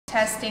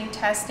Testing,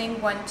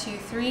 testing, 1, 2,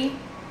 3.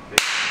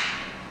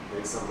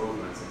 Make some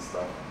movements and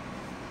stuff.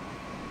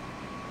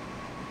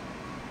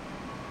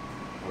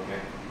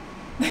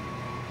 Okay.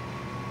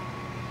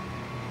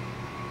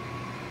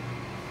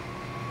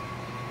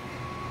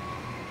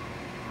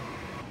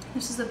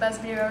 This is the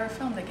best video I've ever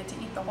filmed. I get to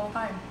eat the whole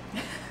time.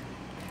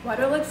 Why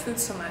do I like food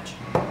so much?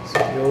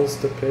 Skills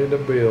to pay the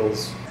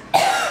bills.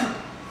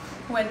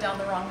 Went down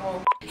the wrong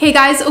hole. Hey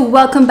guys,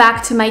 welcome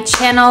back to my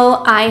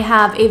channel. I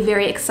have a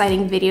very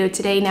exciting video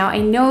today. Now I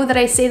know that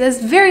I say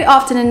this very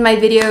often in my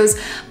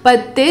videos,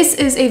 but this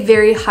is a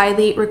very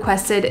highly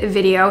requested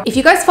video. If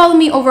you guys follow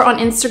me over on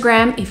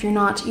Instagram, if you're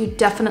not, you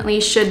definitely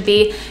should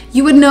be,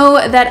 you would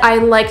know that I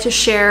like to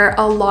share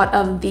a lot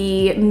of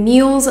the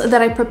meals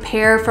that I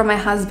prepare for my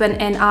husband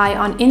and I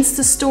on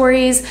Insta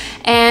stories.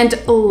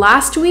 And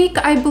last week,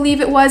 I believe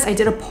it was, I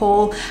did a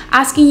poll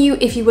asking you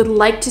if you would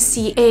like to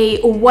see a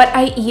what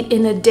I eat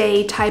in a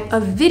day type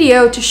of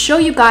video to show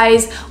you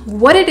guys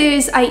what it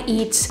is I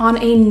eat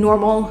on a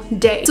normal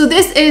day. So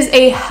this is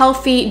a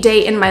healthy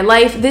day in my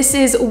life. This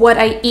is what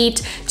I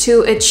eat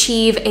to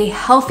achieve a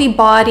healthy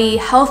body,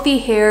 healthy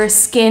hair,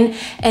 skin,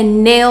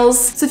 and nails.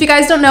 So if you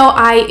guys don't know,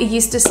 I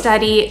used to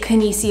study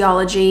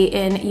kinesiology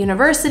in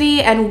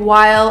university, and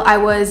while I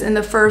was in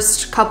the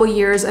first couple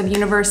years of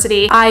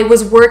university, I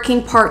was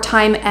working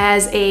part-time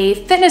as a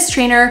fitness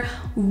trainer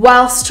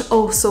whilst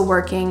also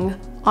working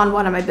on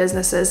one of my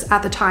businesses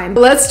at the time.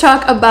 Let's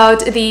talk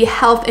about the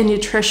health and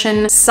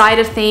nutrition side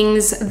of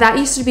things. That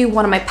used to be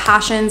one of my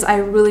passions. I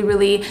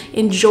really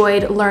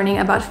enjoyed learning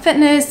about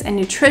fitness and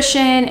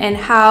nutrition and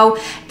how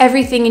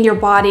everything in your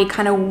body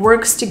kind of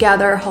works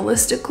together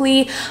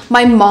holistically.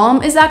 My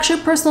mom is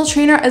actually a personal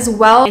trainer as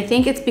well. I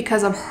think it's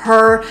because of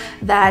her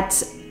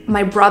that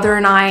my brother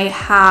and I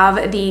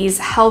have these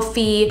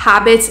healthy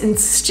habits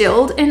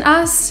instilled in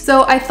us.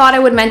 So I thought I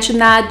would mention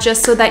that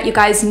just so that you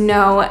guys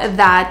know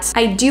that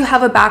I do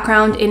have a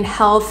background in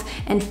health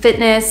and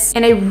fitness,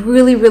 and I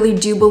really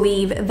do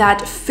believe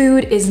that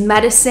food is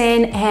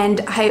medicine,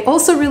 and I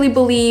also really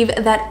believe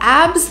that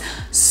abs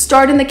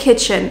start in the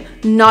kitchen,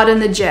 not in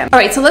the gym. All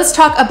right, so let's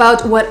talk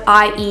about what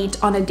I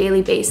eat on a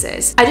daily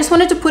basis. I just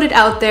wanted to put it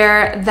out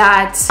there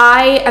that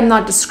I am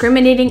not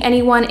discriminating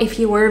anyone. If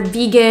you were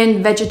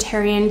vegan,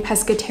 vegetarian,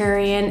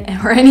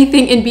 pescatarian, or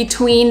anything in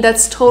between,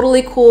 that's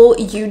totally cool.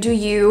 You do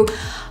you.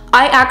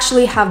 I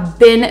actually have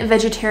been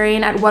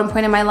vegetarian at one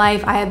point in my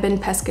life. I have been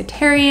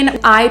pescatarian.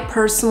 I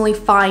personally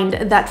find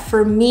that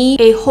for me,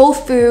 a whole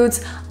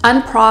foods,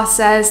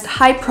 unprocessed,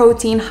 high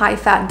protein, high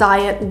fat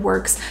diet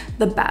works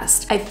the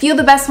best. I feel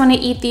the best when I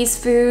eat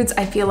these foods.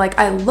 I feel like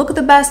I look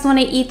the best when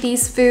I eat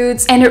these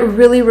foods, and it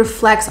really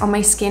reflects on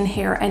my skin,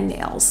 hair, and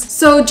nails.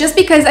 So just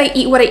because I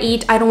eat what I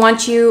eat, I don't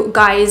want you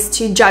guys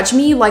to judge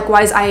me.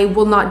 Likewise, I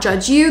will not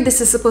judge you.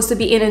 This is supposed to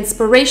be an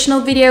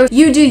inspirational video.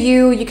 You do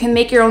you. You can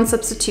make your own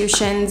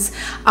substitutions.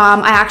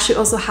 I actually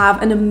also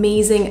have an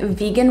amazing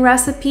vegan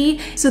recipe.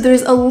 So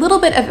there's a little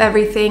bit of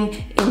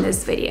everything in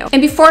this video.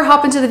 And before I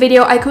hop into the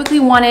video, I quickly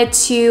wanted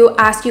to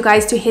ask you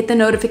guys to hit the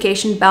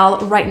notification bell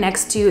right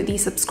next to the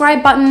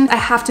subscribe button. I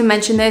have to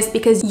mention this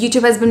because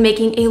YouTube has been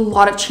making a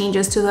lot of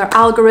changes to their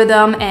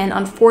algorithm, and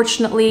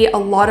unfortunately a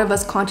lot of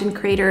us content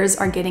creators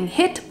are getting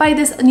hit by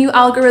this new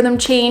algorithm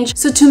change.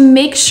 So to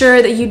make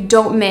sure that you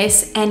don't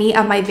miss any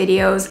of my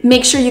videos,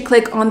 make sure you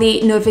click on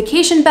the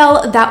notification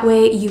bell. That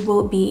way you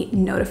will be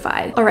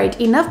notified. All right,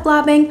 enough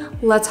blabbing,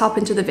 let's hop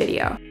into the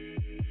video.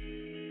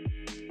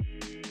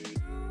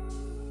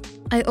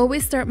 I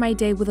always start my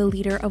day with a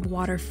liter of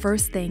water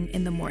first thing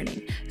in the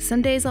morning.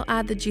 Some days I'll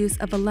add the juice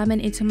of a lemon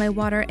into my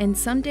water, and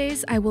some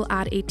days I will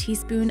add a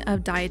teaspoon of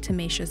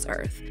Diatomaceous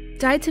Earth.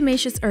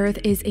 Diatomaceous Earth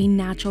is a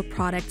natural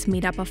product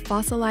made up of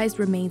fossilized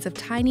remains of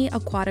tiny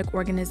aquatic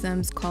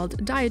organisms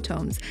called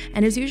diatoms,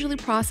 and is usually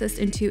processed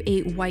into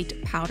a white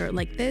powder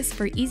like this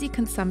for easy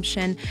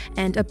consumption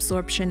and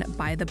absorption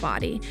by the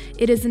body.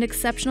 It is an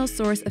exceptional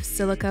source of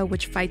silica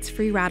which fights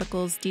free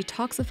radicals,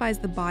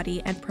 detoxifies the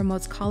body, and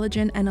promotes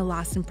collagen and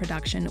elastin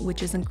production,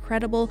 which is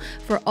incredible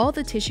for all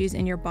the tissues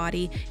in your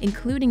body,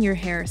 including your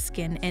hair,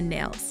 skin, and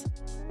nails.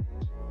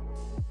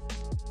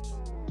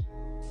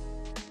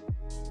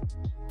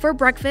 For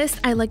breakfast,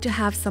 I like to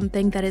have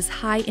something that is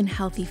high in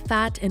healthy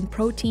fat and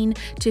protein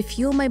to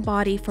fuel my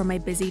body for my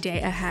busy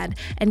day ahead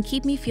and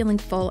keep me feeling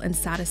full and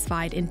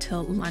satisfied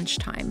until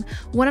lunchtime.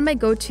 One of my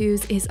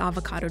go-tos is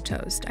avocado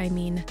toast. I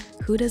mean,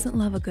 who doesn't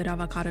love a good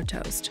avocado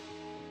toast?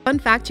 Fun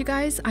fact, you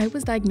guys, I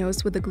was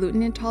diagnosed with a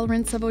gluten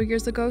intolerance several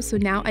years ago, so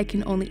now I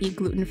can only eat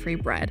gluten-free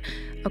bread.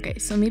 Okay,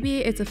 so maybe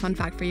it's a fun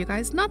fact for you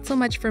guys, not so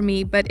much for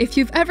me, but if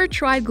you've ever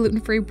tried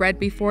gluten-free bread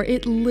before,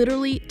 it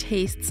literally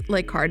tastes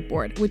like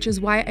cardboard, which is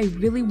why I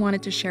really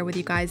wanted to share with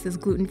you guys this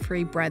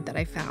gluten-free bread that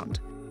I found.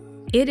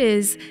 It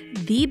is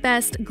the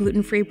best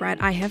gluten-free bread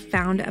I have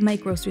found at my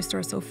grocery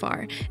store so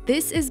far.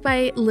 This is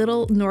by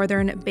Little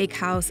Northern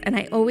Bakehouse, and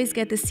I always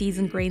get the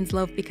seasoned grains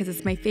loaf because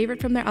it's my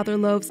favorite from their other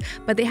loaves,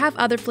 but they have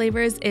other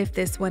flavors if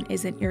this one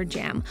isn't your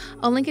jam.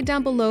 I'll link it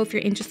down below if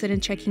you're interested in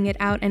checking it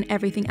out, and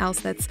everything else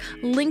that's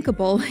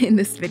linkable in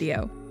this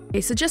video. Okay,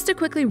 so just to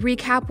quickly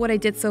recap what I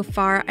did so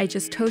far, I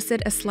just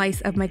toasted a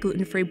slice of my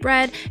gluten-free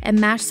bread and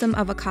mashed some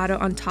avocado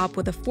on top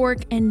with a fork,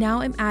 and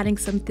now I'm adding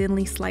some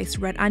thinly sliced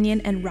red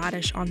onion and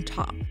radish on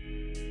top.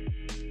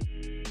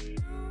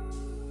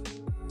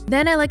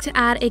 Then I like to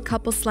add a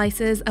couple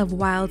slices of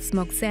wild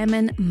smoked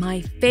salmon,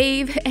 my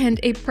fave, and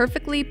a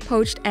perfectly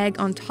poached egg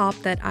on top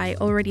that I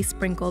already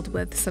sprinkled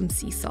with some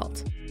sea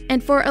salt.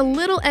 And for a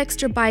little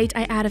extra bite,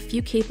 I add a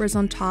few capers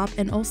on top,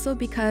 and also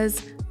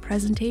because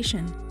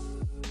presentation.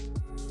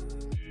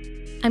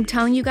 I'm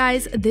telling you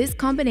guys, this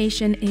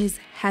combination is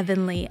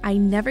heavenly. I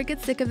never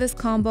get sick of this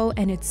combo,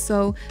 and it's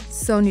so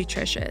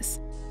nutritious.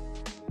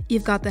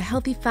 You've got the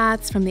healthy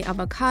fats from the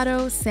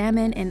avocado,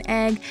 salmon, and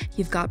egg.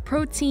 You've got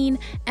protein,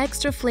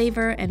 extra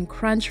flavor, and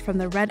crunch from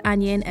the red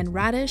onion and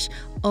radish.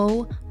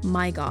 Oh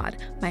my God,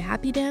 my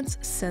happy dance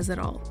says it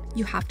all.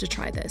 You have to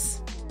try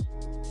this.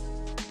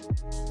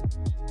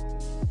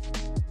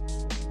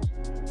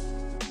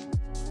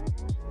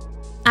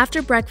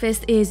 After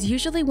breakfast is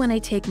usually when I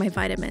take my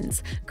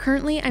vitamins.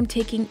 Currently, I'm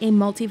taking a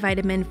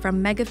multivitamin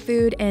from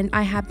MegaFood, and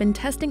I have been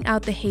testing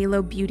out the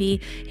Halo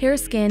Beauty Hair,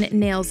 Skin,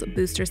 Nails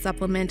Booster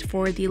Supplement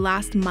for the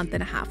last month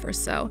and a half or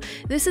so.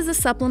 This is a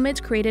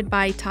supplement created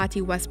by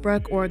Tati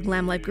Westbrook, or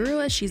Glam Life Guru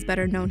as she's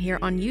better known here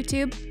on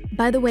YouTube.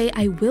 By the way,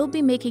 I will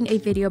be making a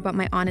video about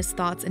my honest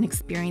thoughts and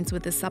experience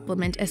with this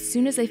supplement as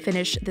soon as I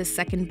finish this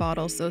second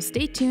bottle, so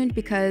stay tuned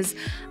because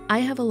I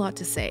have a lot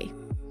to say.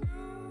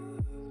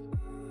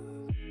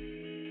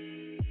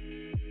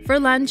 For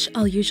lunch,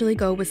 I'll usually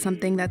go with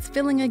something that's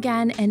filling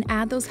again and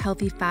add those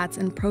healthy fats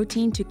and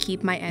protein to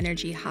keep my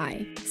energy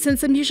high.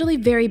 Since I'm usually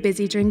very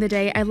busy during the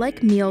day, I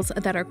like meals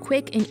that are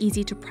quick and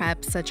easy to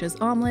prep, such as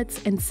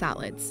omelets and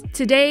salads.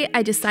 Today,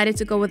 I decided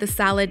to go with a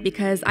salad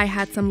because I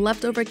had some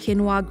leftover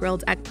quinoa,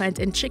 grilled eggplant,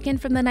 and chicken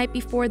from the night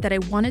before that I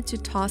wanted to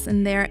toss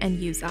in there and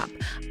use up.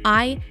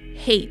 I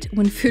hate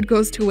when food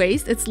goes to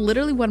waste. It's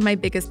literally one of my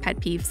biggest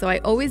pet peeves, so I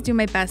always do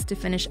my best to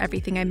finish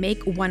everything I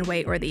make one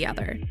way or the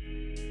other.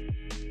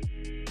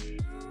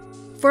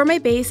 For my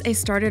base, I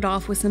started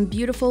off with some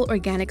beautiful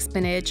organic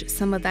spinach,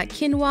 some of that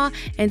quinoa,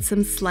 and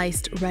some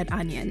sliced red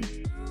onion.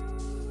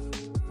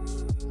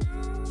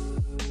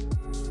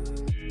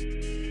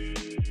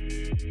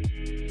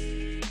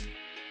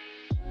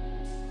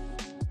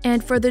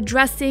 And for the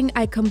dressing,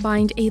 I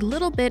combined a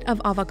little bit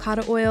of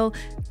avocado oil.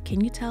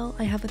 Can you tell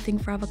I have a thing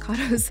for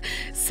avocados?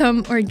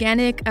 Some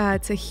organic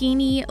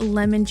tahini,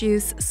 lemon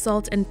juice,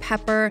 salt, and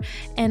pepper,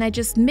 and I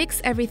just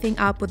mix everything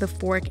up with a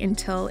fork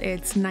until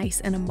it's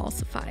nice and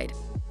emulsified.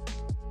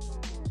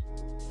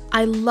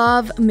 I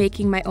love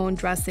making my own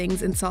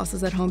dressings and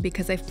sauces at home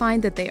because I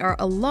find that they are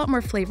a lot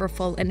more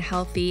flavorful and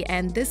healthy,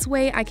 and this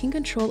way I can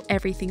control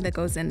everything that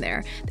goes in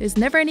there. There's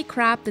never any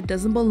crap that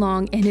doesn't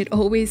belong, and it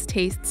always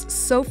tastes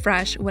so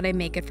fresh when I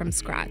make it from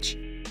scratch.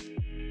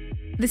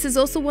 This is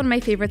also one of my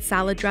favorite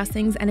salad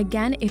dressings, and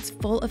again, it's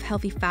full of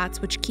healthy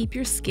fats which keep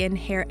your skin,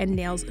 hair, and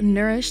nails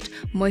nourished,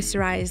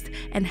 moisturized,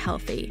 and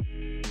healthy.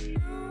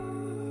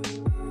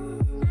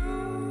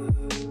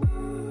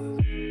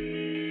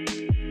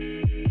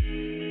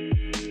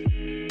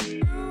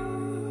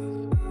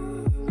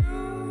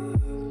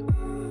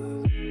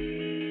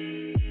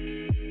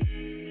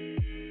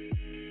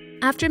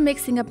 After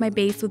mixing up my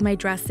base with my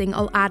dressing,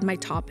 I'll add my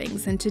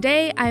toppings, and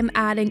today I'm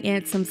adding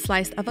in some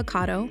sliced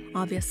avocado,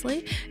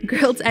 obviously,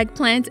 grilled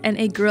eggplant, and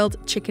a grilled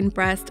chicken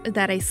breast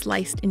that I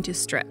sliced into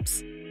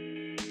strips.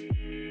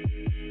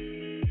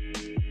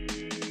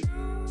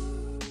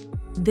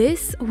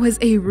 This was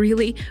a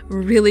really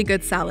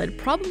good salad,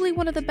 probably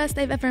one of the best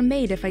I've ever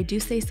made if I do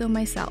say so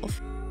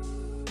myself.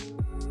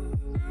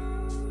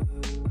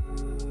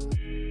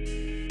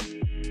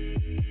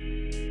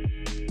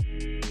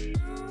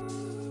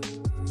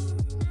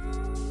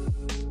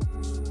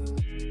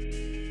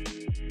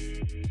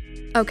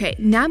 Okay,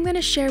 now I'm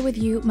gonna share with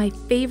you my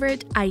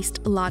favorite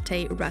iced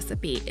latte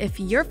recipe. If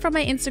you're from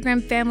my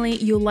Instagram family,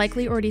 you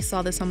likely already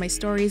saw this on my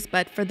stories,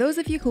 but for those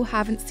of you who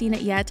haven't seen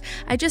it yet,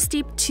 I just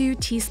steep 2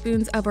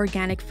 teaspoons of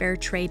organic fair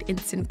trade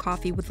instant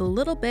coffee with a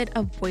little bit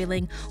of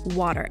boiling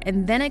water,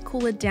 and then I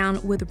cool it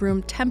down with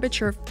room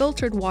temperature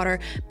filtered water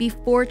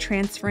before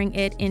transferring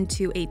it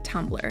into a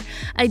tumbler.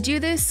 I do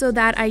this so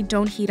that I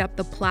don't heat up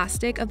the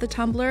plastic of the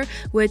tumbler,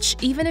 which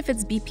even if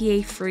it's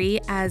BPA free,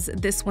 as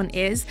this one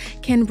is,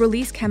 can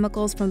release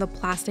chemicals from the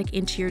plastic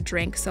into your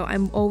drink, so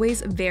I'm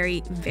always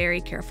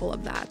very careful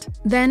of that.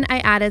 Then I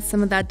added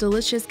some of that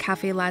delicious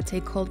cafe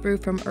latte cold brew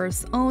from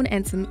Earth's Own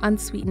and some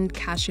unsweetened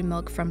cashew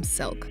milk from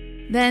Silk.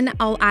 Then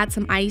I'll add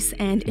some ice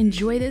and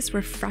enjoy this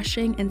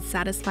refreshing and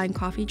satisfying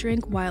coffee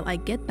drink while I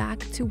get back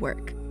to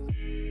work.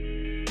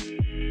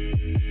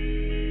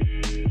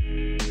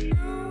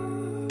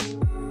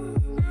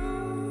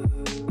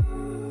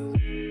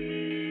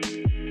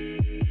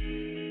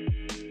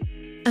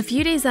 A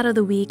few days out of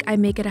the week, I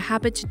make it a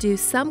habit to do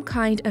some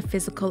kind of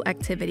physical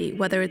activity,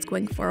 whether it's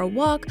going for a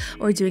walk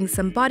or doing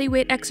some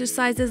bodyweight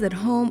exercises at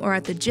home or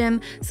at the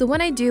gym. So when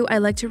I do, I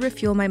like to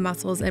refuel my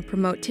muscles and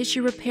promote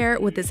tissue repair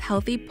with this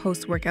healthy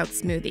post-workout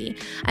smoothie.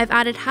 I've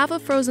added half a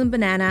frozen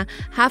banana,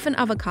 half an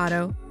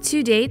avocado,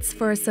 2 dates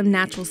for some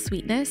natural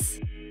sweetness,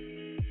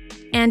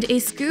 and a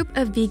scoop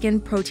of vegan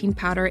protein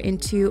powder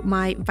into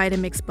my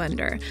Vitamix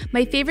blender.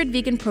 My favorite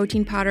vegan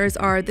protein powders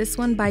are this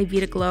one by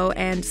Vitaglow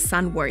and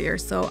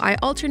Sunwarrior, so I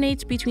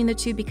alternate between the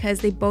two because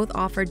they both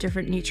offer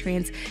different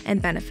nutrients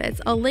and benefits.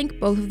 I'll link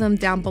both of them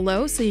down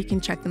below so you can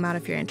check them out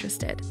if you're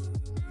interested.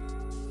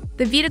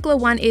 The Vitaglow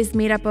one is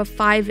made up of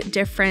 5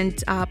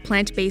 different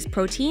plant-based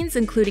proteins,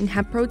 including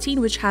hemp protein,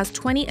 which has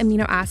 20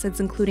 amino acids,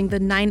 including the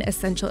 9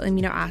 essential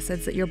amino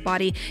acids that your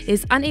body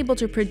is unable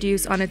to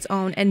produce on its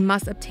own and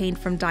must obtain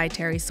from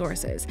dietary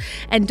sources.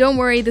 And don't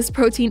worry, this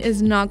protein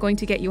is not going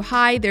to get you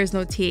high. There's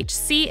no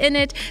THC in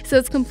it, so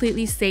it's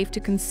completely safe to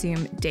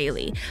consume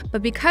daily.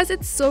 But because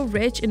it's so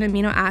rich in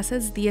amino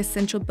acids, the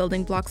essential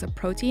building blocks of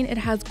protein, it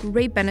has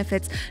great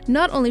benefits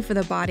not only for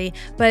the body,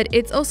 but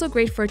it's also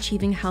great for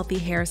achieving healthy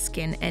hair,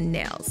 skin, and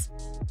nails.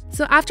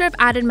 So after I've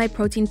added my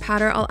protein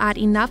powder, I'll add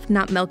enough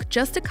nut milk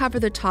just to cover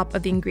the top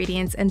of the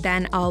ingredients, and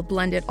then I'll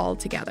blend it all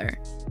together.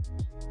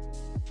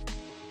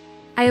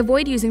 I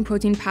avoid using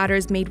protein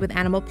powders made with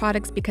animal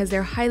products because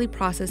they're highly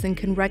processed and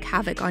can wreak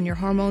havoc on your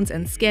hormones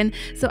and skin,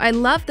 so I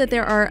love that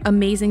there are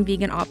amazing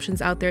vegan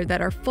options out there that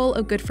are full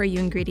of good-for-you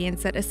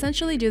ingredients that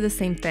essentially do the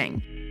same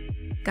thing.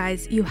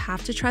 Guys, you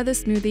have to try the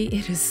smoothie.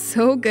 It is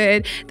so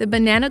good. The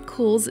banana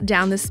cools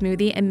down the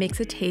smoothie and makes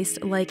it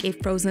taste like a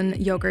frozen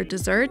yogurt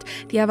dessert.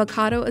 The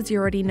avocado, as you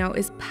already know,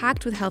 is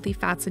packed with healthy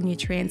fats and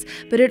nutrients,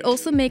 but it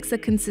also makes the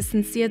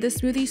consistency of the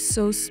smoothie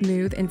so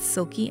smooth and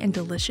silky and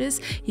delicious,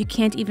 you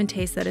can't even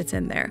taste that it's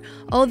in there.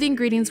 All of the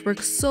ingredients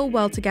work so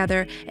well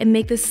together and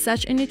make this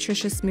such a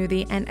nutritious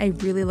smoothie, and I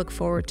really look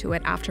forward to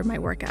it after my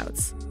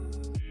workouts.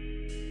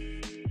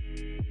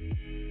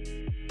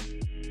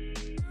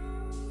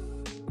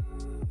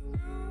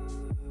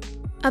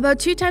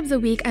 About 2 times a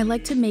week, I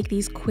like to make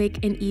these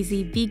quick and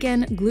easy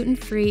vegan,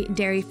 gluten-free,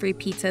 dairy-free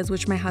pizzas,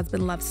 which my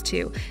husband loves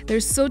too. They're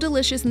so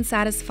delicious and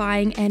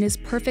satisfying, and is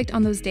perfect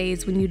on those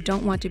days when you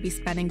don't want to be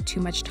spending too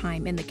much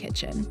time in the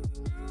kitchen.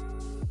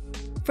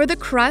 For the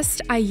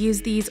crust, I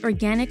use these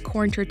organic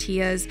corn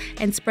tortillas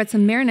and spread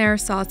some marinara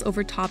sauce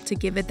over top to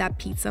give it that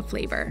pizza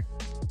flavor.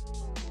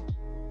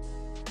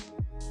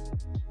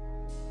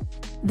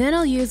 Then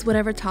I'll use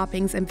whatever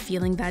toppings I'm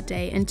feeling that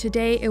day, and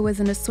today it was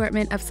an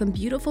assortment of some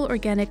beautiful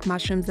organic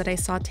mushrooms that I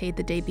sauteed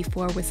the day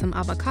before with some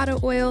avocado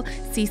oil,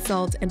 sea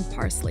salt, and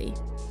parsley.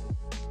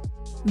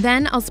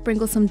 Then I'll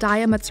sprinkle some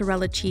Daiya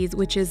mozzarella cheese,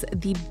 which is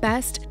the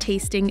best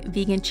tasting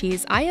vegan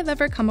cheese I have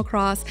ever come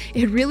across.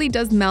 It really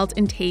does melt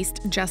and taste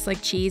just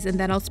like cheese, and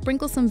then I'll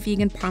sprinkle some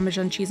vegan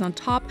Parmesan cheese on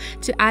top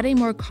to add a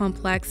more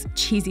complex,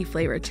 cheesy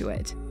flavor to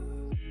it.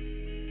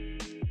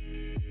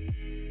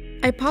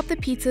 I pop the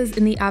pizzas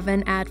in the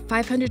oven at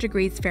 500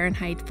 degrees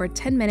Fahrenheit for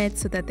 10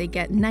 minutes so that they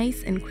get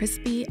nice and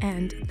crispy,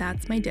 and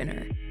that's my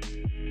dinner.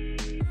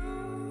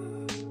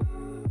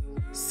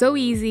 So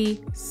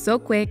easy, so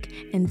quick,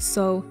 and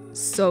so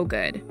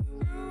good.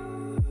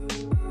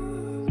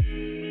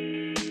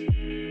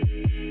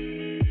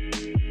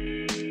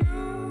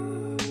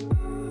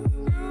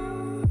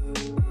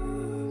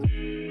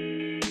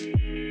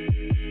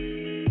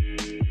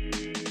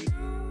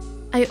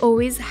 I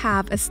always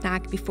have a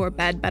snack before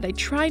bed, but I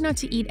try not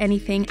to eat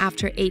anything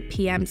after 8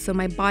 p.m. so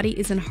my body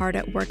isn't hard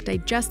at work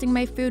digesting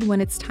my food when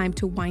it's time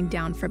to wind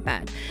down for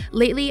bed.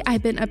 Lately,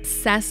 I've been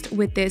obsessed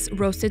with this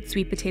roasted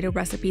sweet potato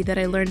recipe that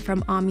I learned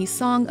from Ami's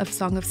Song of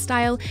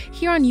Style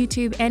here on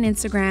YouTube and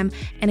Instagram,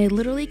 and I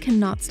literally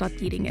cannot stop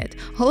eating it.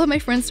 All of my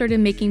friends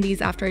started making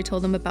these after I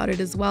told them about it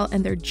as well,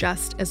 and they're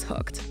just as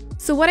hooked.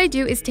 So what I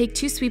do is take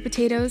 2 sweet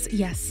potatoes,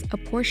 yes, a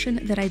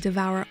portion that I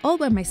devour all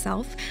by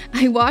myself.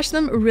 I wash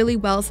them really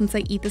well since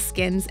I eat the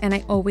skins, and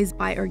I always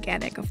buy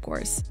organic, of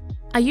course.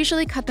 I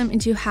usually cut them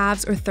into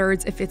halves or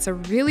thirds if it's a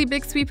really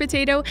big sweet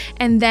potato,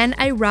 and then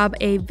I rub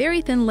a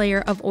very thin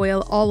layer of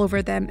oil all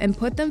over them and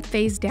put them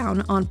face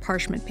down on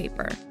parchment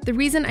paper. The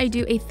reason I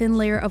do a thin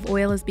layer of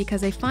oil is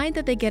because I find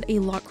that they get a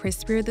lot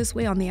crispier this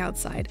way on the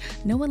outside.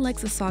 No one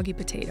likes a soggy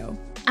potato.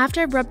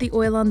 After I've rubbed the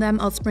oil on them,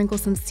 I'll sprinkle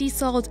some sea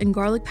salt and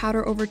garlic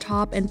powder over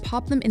top and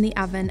pop them in the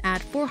oven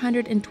at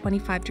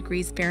 425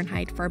 degrees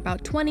Fahrenheit for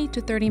about 20 to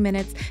 30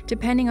 minutes,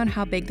 depending on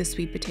how big the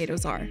sweet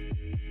potatoes are.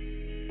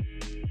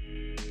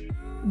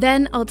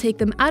 Then I'll take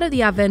them out of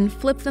the oven,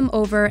 flip them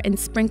over, and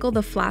sprinkle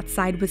the flat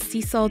side with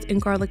sea salt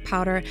and garlic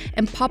powder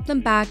and pop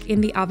them back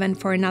in the oven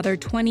for another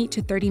 20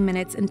 to 30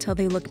 minutes until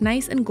they look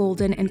nice and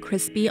golden and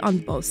crispy on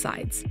both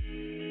sides.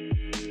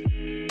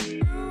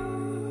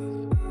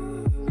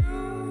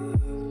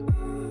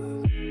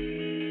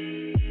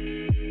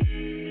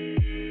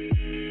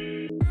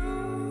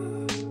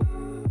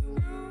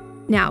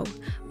 Now,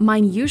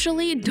 mine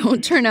usually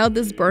don't turn out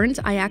this burnt.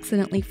 I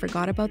accidentally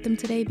forgot about them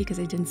today because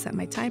I didn't set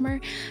my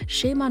timer.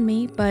 Shame on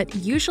me, but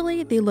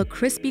usually they look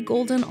crispy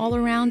golden all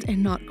around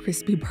and not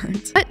crispy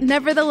burnt. But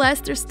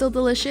nevertheless, they're still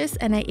delicious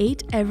and I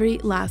ate every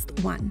last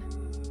one.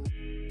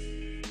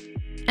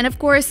 And of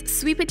course,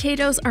 sweet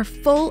potatoes are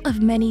full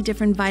of many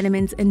different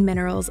vitamins and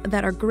minerals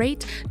that are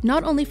great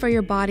not only for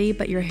your body,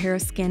 but your hair,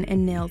 skin,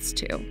 and nails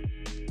too.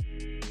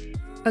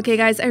 Okay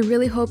guys, I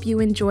really hope you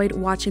enjoyed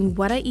watching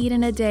what I eat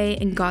in a day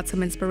and got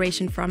some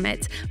inspiration from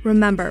it.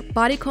 Remember,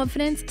 body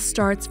confidence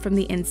starts from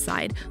the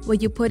inside.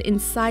 What you put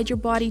inside your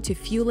body to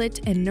fuel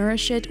it and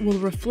nourish it will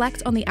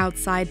reflect on the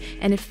outside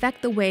and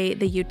affect the way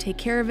that you take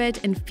care of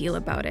it and feel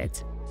about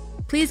it.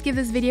 Please give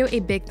this video a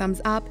big thumbs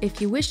up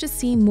if you wish to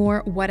see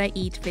more what I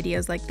eat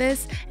videos like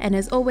this. And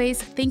as always,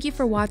 thank you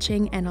for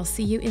watching and I'll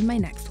see you in my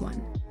next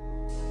one.